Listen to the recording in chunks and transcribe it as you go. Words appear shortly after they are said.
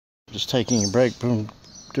Just taking a break from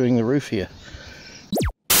doing the roof here.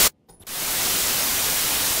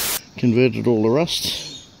 Converted all the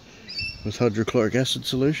rust with hydrochloric acid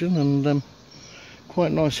solution, and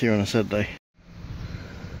quite nice here on a Saturday.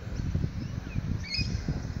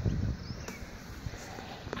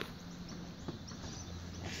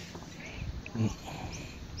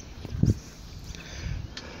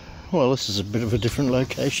 Well, this is a bit of a different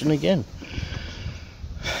location again.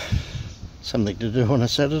 Something to do on a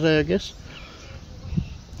Saturday, I guess.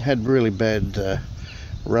 Had really bad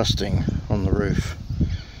rusting on the roof,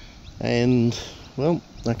 and well,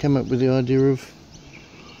 I came up with the idea of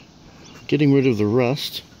getting rid of the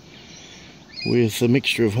rust with a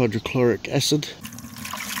mixture of hydrochloric acid,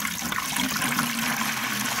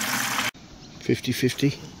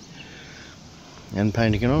 50-50, and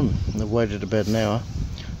painting it on. I've waited about an hour.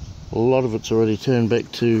 A lot of it's already turned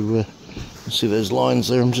back to, see those lines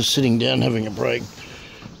there, I'm just sitting down having a break.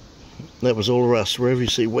 That was all rust. Wherever you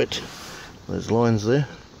see wet, those lines there,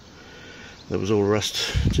 that was all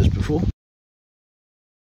rust just before.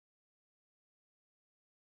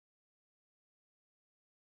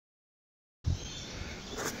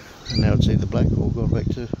 And now it's either black or gone back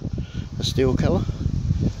to a steel colour.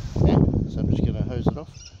 Yeah, so I'm just going to hose it off.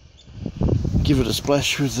 Give it a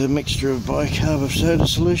splash with the mixture of bicarb of soda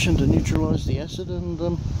solution to neutralise the acid,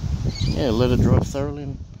 and yeah, let it dry thoroughly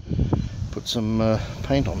and put some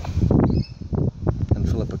paint on and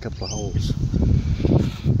fill up a couple of holes.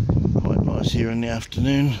 Quite nice here in the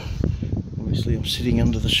afternoon. Obviously I'm sitting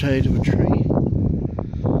under the shade of a tree.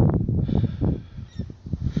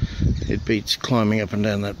 It beats climbing up and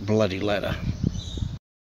down that bloody ladder.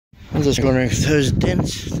 I'm just wondering if those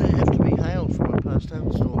dents, they have to be hail from a past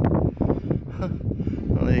hailstorm.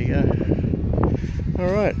 Well, there you go.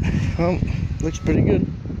 Alright, well, looks pretty good.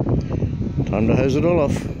 Time to hose it all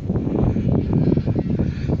off.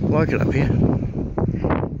 Like it up here.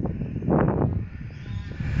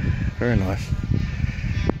 Very nice.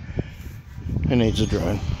 Who needs a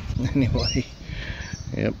drone? Anyway,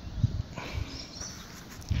 yep.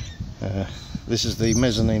 This is the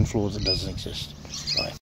mezzanine floor that doesn't exist.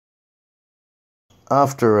 Bye.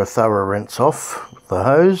 After a thorough rinse off with the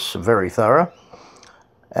hose, very thorough,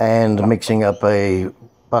 and mixing up a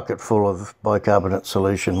bucket full of bicarbonate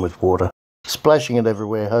solution with water, splashing it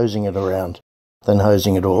everywhere, hosing it around, then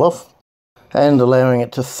hosing it all off, and allowing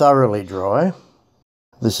it to thoroughly dry,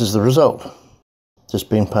 this is the result. Just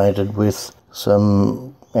been painted with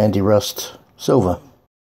some anti-rust silver.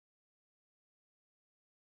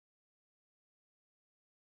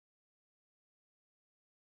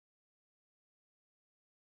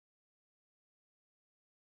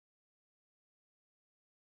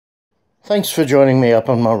 Thanks for joining me up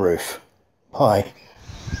on my roof. Bye.